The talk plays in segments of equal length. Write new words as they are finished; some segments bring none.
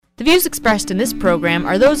views expressed in this program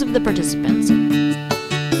are those of the participants.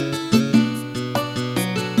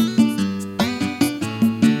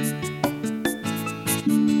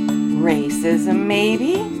 Racism,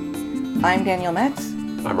 maybe? I'm Danielle Metz.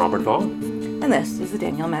 I'm Robert Vaughn. And this is the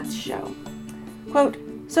Danielle Metz Show. Quote,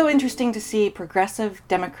 so interesting to see progressive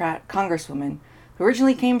Democrat congresswomen who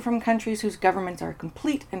originally came from countries whose governments are a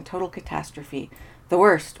complete and total catastrophe, the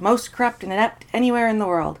worst, most corrupt and inept anywhere in the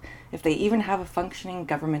world, if they even have a functioning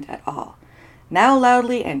government at all, now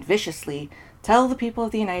loudly and viciously tell the people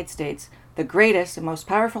of the United States, the greatest and most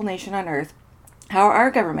powerful nation on earth, how our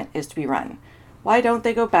government is to be run. Why don't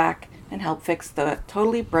they go back and help fix the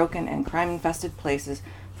totally broken and crime-infested places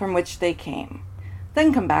from which they came?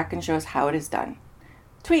 Then come back and show us how it is done.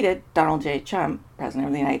 Tweeted Donald J. Trump, President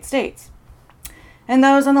of the United States. And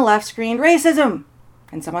those on the left screamed, racism!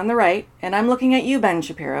 And some on the right, and I'm looking at you, Ben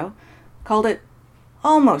Shapiro, called it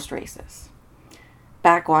almost racist.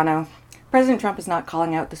 Back, Wano. President Trump is not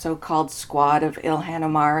calling out the so-called squad of Ilhan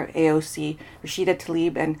Omar, AOC, Rashida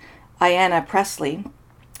Tlaib, and Ayanna Pressley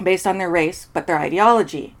based on their race, but their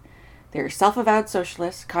ideology. They are self-avowed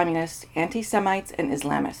socialists, communists, anti-Semites, and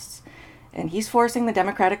Islamists. And he's forcing the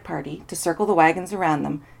Democratic Party to circle the wagons around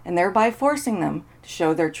them, and thereby forcing them to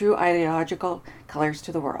show their true ideological colors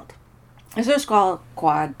to the world. The so-called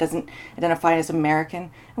squad doesn't identify as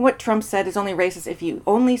American, and what Trump said is only racist if you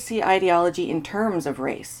only see ideology in terms of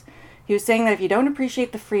race. He was saying that if you don't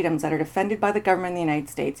appreciate the freedoms that are defended by the government of the United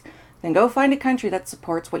States, then go find a country that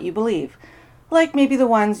supports what you believe, like maybe the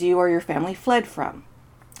ones you or your family fled from.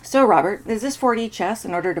 So, Robert, is this 4D chess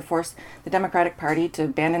in order to force the Democratic Party to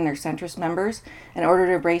abandon their centrist members in order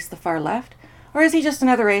to embrace the far left? Or is he just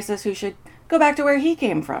another racist who should go back to where he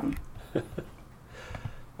came from?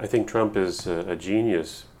 I think Trump is a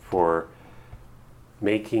genius for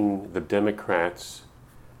making the Democrats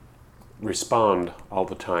respond all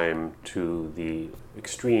the time to the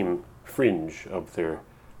extreme fringe of their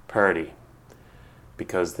party.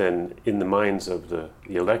 Because then, in the minds of the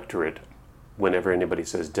electorate, whenever anybody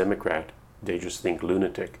says Democrat, they just think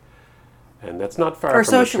lunatic. And that's not far or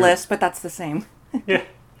from the truth. Or socialist, but that's the same. Yeah.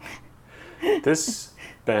 This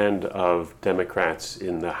band of Democrats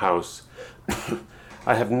in the House,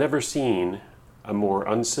 I have never seen a more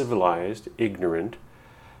uncivilized, ignorant,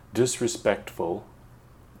 disrespectful,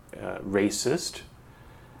 racist,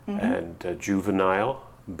 and juvenile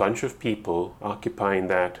bunch of people occupying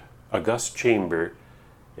that august chamber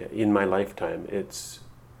in my lifetime. It's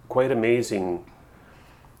quite amazing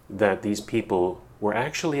that these people were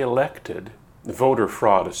actually elected, voter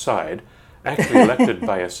fraud aside, actually elected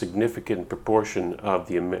by a significant proportion of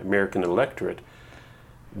the American electorate.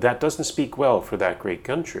 That doesn't speak well for that great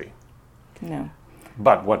country. No.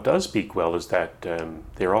 But what does speak well is that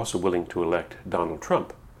they're also willing to elect Donald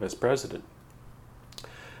Trump as president.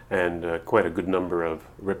 And quite a good number of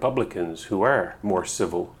Republicans who are more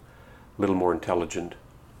civil, a little more intelligent,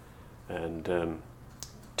 and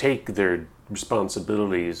take their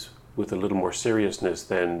responsibilities with a little more seriousness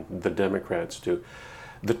than the Democrats do.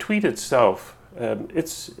 The tweet itself,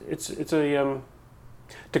 it's a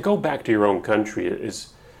to go back to your own country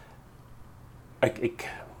is, I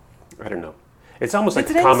don't know. It's almost like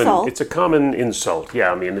it's a common insult.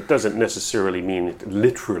 Yeah, I mean, it doesn't necessarily mean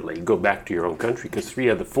literally go back to your own country, because 3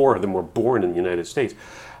 of the 4 of them were born in the United States.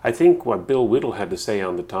 I think what Bill Whittle had to say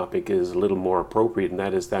on the topic is a little more appropriate, and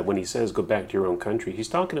that is that when he says go back to your own country, he's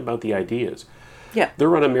talking about the ideas. Yeah.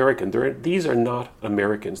 They're un-American. These are not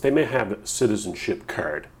Americans. They may have a citizenship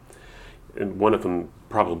card, and one of them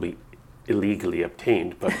probably illegally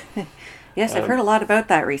obtained, but... Yes, I've heard a lot about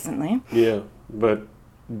that recently. Yeah, but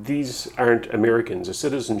these aren't Americans. A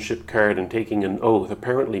citizenship card and taking an oath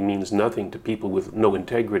apparently means nothing to people with no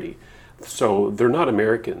integrity. So they're not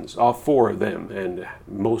Americans, all 4 of them, and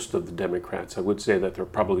most of the Democrats. I would say that there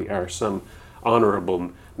probably are some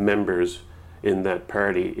honorable members in that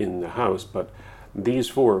party in the House, but these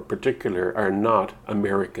 4 in particular are not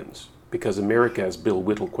Americans, because America, as Bill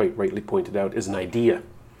Whittle quite rightly pointed out, is an idea.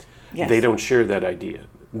 Yes. They don't share that idea.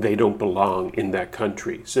 They don't belong in that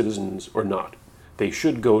country, citizens or not. They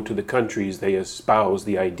should go to the countries they espouse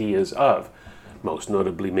the ideas of, most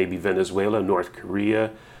notably maybe Venezuela, North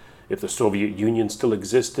Korea. If the Soviet Union still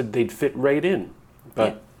existed, they'd fit right in.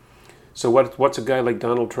 But yeah. So what's a guy like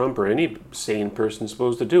Donald Trump or any sane person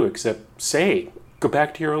supposed to do except say, go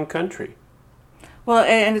back to your own country? Well,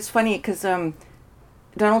 and it's funny because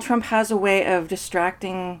Donald Trump has a way of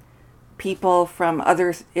distracting people from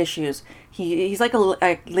other issues. He's like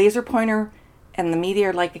a laser pointer, and the media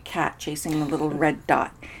are like a cat chasing the little red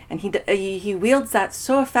dot. And he wields that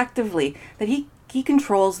so effectively that he he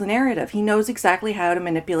controls the narrative. He knows exactly how to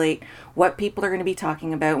manipulate what people are going to be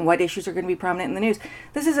talking about and what issues are going to be prominent in the news.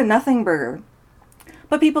 This is a nothing burger.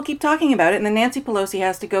 But people keep talking about it, and then Nancy Pelosi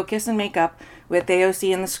has to go kiss and make up with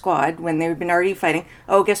AOC and the Squad when they've been already fighting.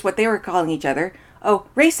 Oh, guess what they were calling each other? Oh,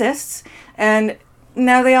 racists. And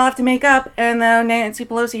now they all have to make up, and now Nancy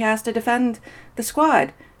Pelosi has to defend the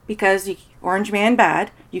Squad because Orange Man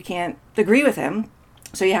bad. You can't agree with him,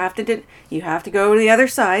 so you have to go to the other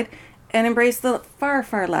side and embrace the far,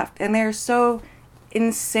 far left. And they're so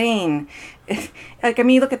insane. Like, I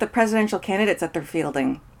mean, look at the presidential candidates that they're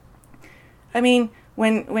fielding. I mean,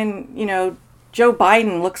 when you know, Joe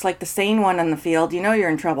Biden looks like the sane one on the field, you know you're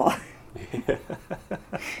in trouble.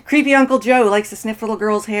 Creepy Uncle Joe likes to sniff little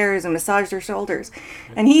girls' hairs and massage their shoulders.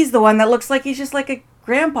 And he's the one that looks like he's just like a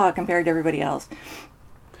grandpa compared to everybody else.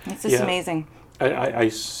 It's just amazing. I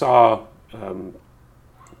saw a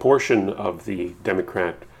portion of the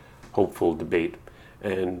Democrat hopeful debate,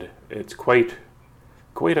 and it's quite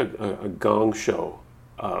a gong show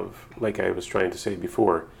of, like I was trying to say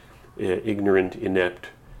before, ignorant, inept,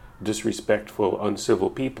 disrespectful, uncivil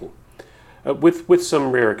people, with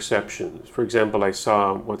some rare exceptions. For example, I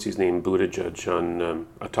saw Buttigieg on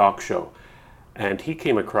a talk show, and he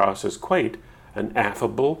came across as quite an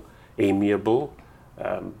affable, amiable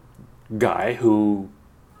guy who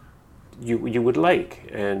you would like,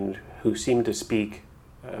 and who seemed to speak,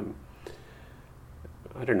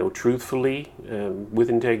 truthfully, with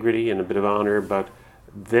integrity and a bit of honor, but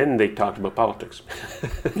then they talked about politics.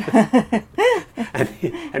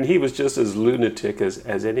 and he was just as lunatic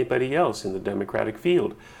as anybody else in the Democratic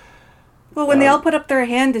field. Well, when they all put up their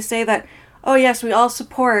hand to say that, oh yes, we all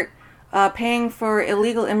support paying for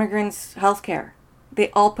illegal immigrants' health care, they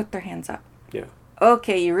all put their hands up. Yeah.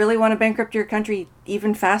 Okay, you really want to bankrupt your country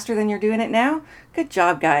even faster than you're doing it now? Good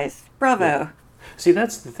job, guys. Bravo. Yeah. See,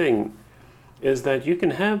 that's the thing, is that you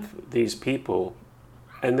can have these people,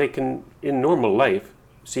 and they can, in normal life,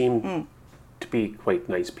 seem to be quite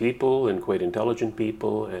nice people and quite intelligent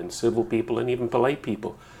people and civil people and even polite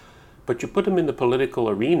people. But you put them in the political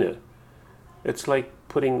arena, it's like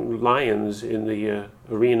putting lions in the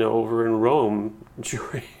arena over in Rome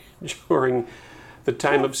during the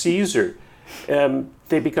time of Caesar.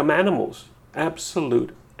 They become animals,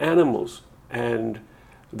 absolute animals, and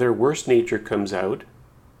their worst nature comes out,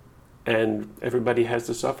 and everybody has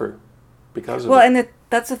to suffer because of it. Well, and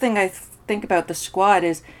that's the thing I think about the Squad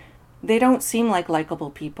is they don't seem like likable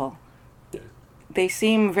people. Yeah. They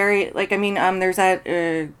seem very, there's that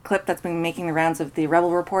clip that's been making the rounds of the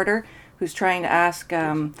Rebel reporter who's trying to ask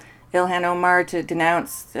Ilhan Omar to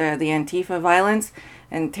denounce the Antifa violence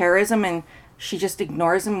and terrorism, and she just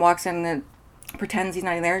ignores him, walks in and pretends he's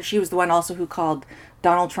not even there. She was the one also who called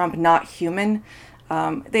Donald Trump not human.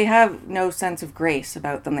 They have no sense of grace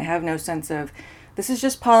about them. They have no sense of, this is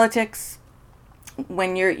just politics.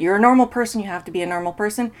 When you're a normal person, you have to be a normal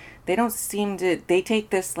person. They don't seem to, they take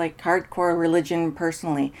this like hardcore religion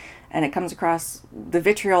personally, and it comes across, the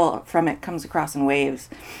vitriol from it comes across in waves.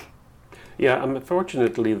 Yeah,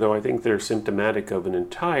 unfortunately though, I think they're symptomatic of an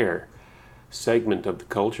entire segment of the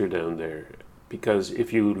culture down there. Because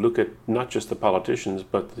if you look at not just the politicians,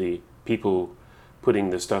 but the people putting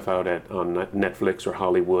the stuff out on Netflix or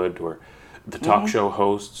Hollywood or the talk show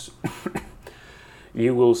hosts,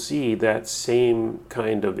 you will see that same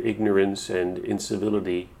kind of ignorance and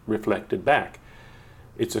incivility reflected back.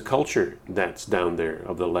 It's a culture that's down there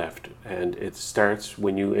of the left, and it starts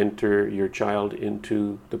when you enter your child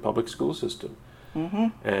into the public school system.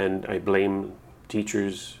 And I blame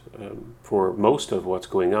teachers for most of what's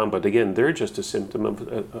going on, but again, they're just a symptom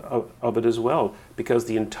of it as well, because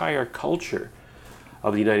the entire culture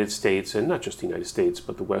of the United States, and not just the United States,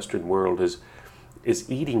 but the Western world, is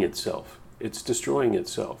eating itself. It's destroying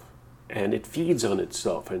itself, and it feeds on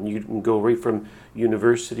itself. And you can go right from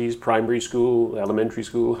universities, primary school, elementary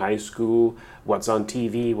school, high school, what's on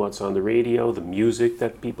TV, what's on the radio, the music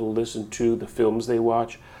that people listen to, the films they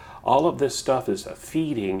watch. All of this stuff is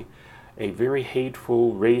feeding a very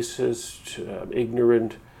hateful, racist,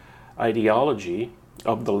 ignorant ideology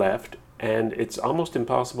of the left, and it's almost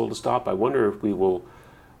impossible to stop. I wonder if we will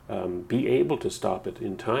be able to stop it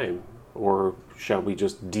in time, or shall we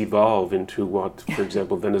just devolve into what, for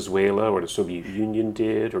example, Venezuela or the Soviet Union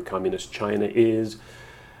did, or communist China is?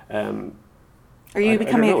 Are you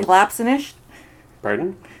becoming a collapsonist?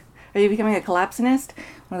 Pardon? Are you becoming a collapsonist?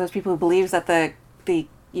 One of those people who believes that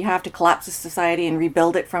you have to collapse the society and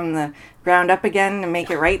rebuild it from the ground up again and make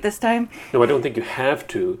it right this time? No, I don't think you have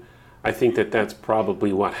to. I think that's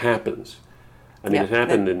probably what happens. I mean, it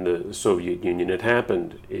happened in the Soviet Union. It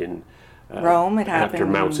happened in Rome, it happened. After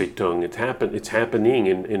Mao Zedong, it's happening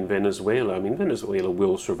in Venezuela. I mean, Venezuela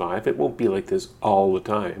will survive. It won't be like this all the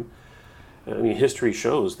time. I mean, history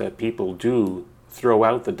shows that people do throw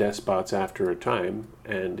out the despots after a time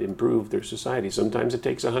and improve their society. Sometimes it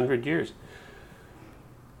takes 100 years.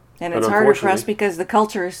 And it's harder for us because the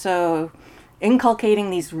culture is so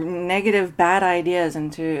inculcating these negative, bad ideas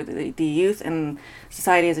into the youth and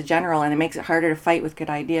society as a general, and it makes it harder to fight with good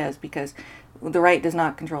ideas because the right does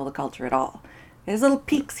not control the culture at all. There's little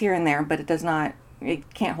peaks here and there, but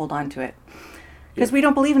it can't hold on to it. Because we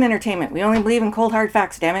don't believe in entertainment. We only believe in cold, hard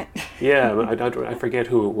facts, damn it. Yeah, I forget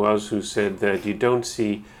who it was who said that you don't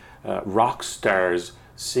see rock stars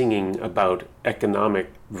singing about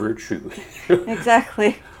economic virtue.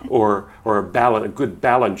 Exactly. or a good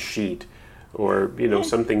balance sheet, or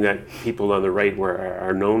something that people on the right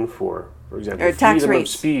are known for example, or tax freedom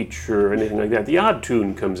rates. of speech or anything like that. The odd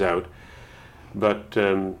tune comes out, but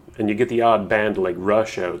and you get the odd band like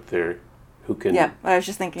Rush out there who can I was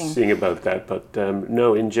just thinking sing about that. But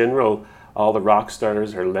no, in general, all the rock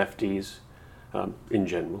stars are lefties in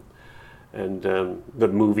general. And the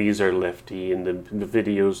movies are lefty, and the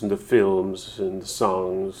videos and the films and the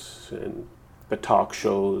songs and the talk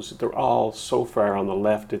shows, they're all so far on the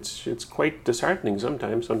left. It's quite disheartening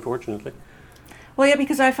sometimes, unfortunately. Well, yeah,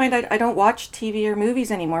 because I find I don't watch TV or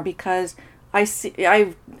movies anymore because I've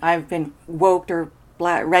been woked or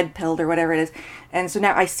red pilled or whatever it is, and so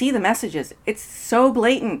now I see the messages. It's so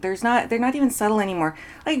blatant. They're not even subtle anymore.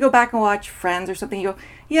 I go back and watch Friends or something. You go,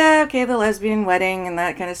 yeah, okay, the lesbian wedding and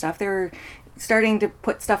that kind of stuff. They were starting to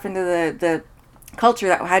put stuff into the culture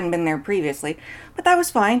that hadn't been there previously, but that was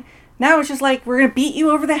fine. Now it's just like, we're going to beat you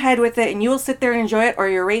over the head with it, and you will sit there and enjoy it, or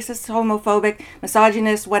you're racist, homophobic,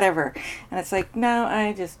 misogynist, whatever. And it's like, no,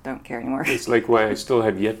 I just don't care anymore. It's like why I still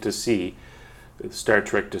have yet to see Star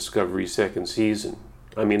Trek Discovery second season.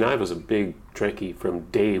 I mean, I was a big Trekkie from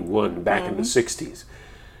day one back in the 60s,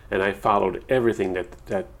 and I followed everything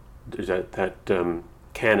that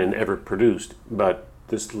canon ever produced. But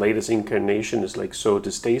this latest incarnation is like so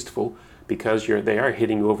distasteful because they are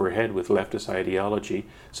hitting overhead with leftist ideology,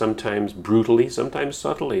 sometimes brutally, sometimes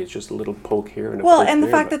subtly. It's just a little poke here and a poke there. Well, and the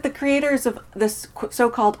fact that the creators of this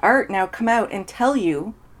so-called art now come out and tell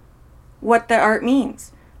you what the art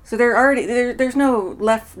means. So there's no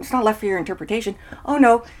left, it's not left for your interpretation. Oh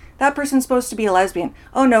no, that person's supposed to be a lesbian.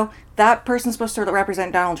 Oh no, that person's supposed to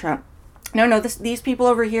represent Donald Trump. No, these people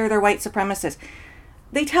over here, they're white supremacists.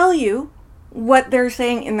 They tell you what they're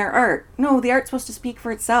saying in their art. No, the art's supposed to speak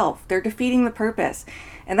for itself. They're defeating the purpose.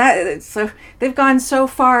 And so they've gone so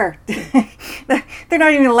far. They're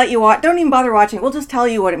not even going to let you watch. Don't even bother watching. We'll just tell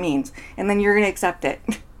you what it means, and then you're going to accept it.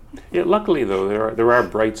 Yeah, luckily though, there are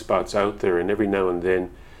bright spots out there, and every now and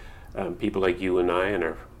then people like you and I and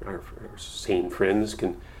our sane friends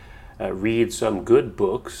can read some good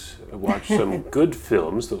books, watch some good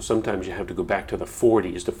films, though sometimes you have to go back to the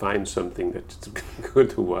 40s to find something that's good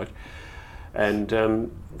to watch. And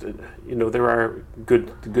there are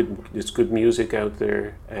good music out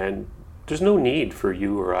there, and there's no need for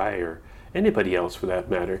you or I or anybody else for that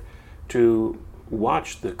matter to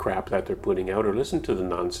watch the crap that they're putting out or listen to the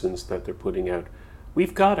nonsense that they're putting out.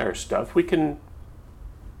 We've got our stuff. We can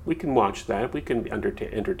watch that. We can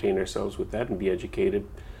entertain ourselves with that and be educated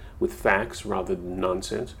with facts rather than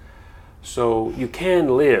nonsense. So you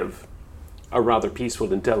can live a rather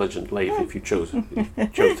peaceful, intelligent life if you chose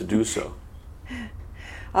to do so.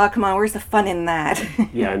 Oh, come on, where's the fun in that?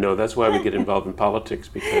 Yeah, I know. That's why we get involved in politics,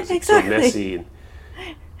 because it's so messy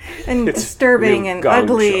and disturbing and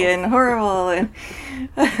ugly and horrible. And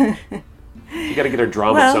you got to get our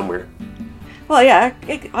drama somewhere. Well, yeah,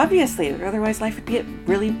 obviously. Otherwise, life would get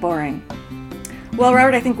really boring. Well,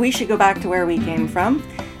 Robert, I think we should go back to where we came from.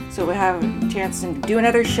 So we'll have a chance to do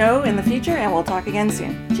another show in the future, and we'll talk again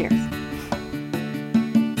soon. Cheers.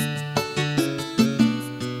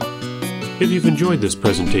 If you've enjoyed this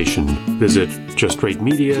presentation, visit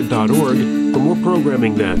justrightmedia.org for more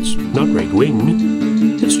programming that's not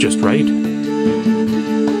right-wing, it's just right.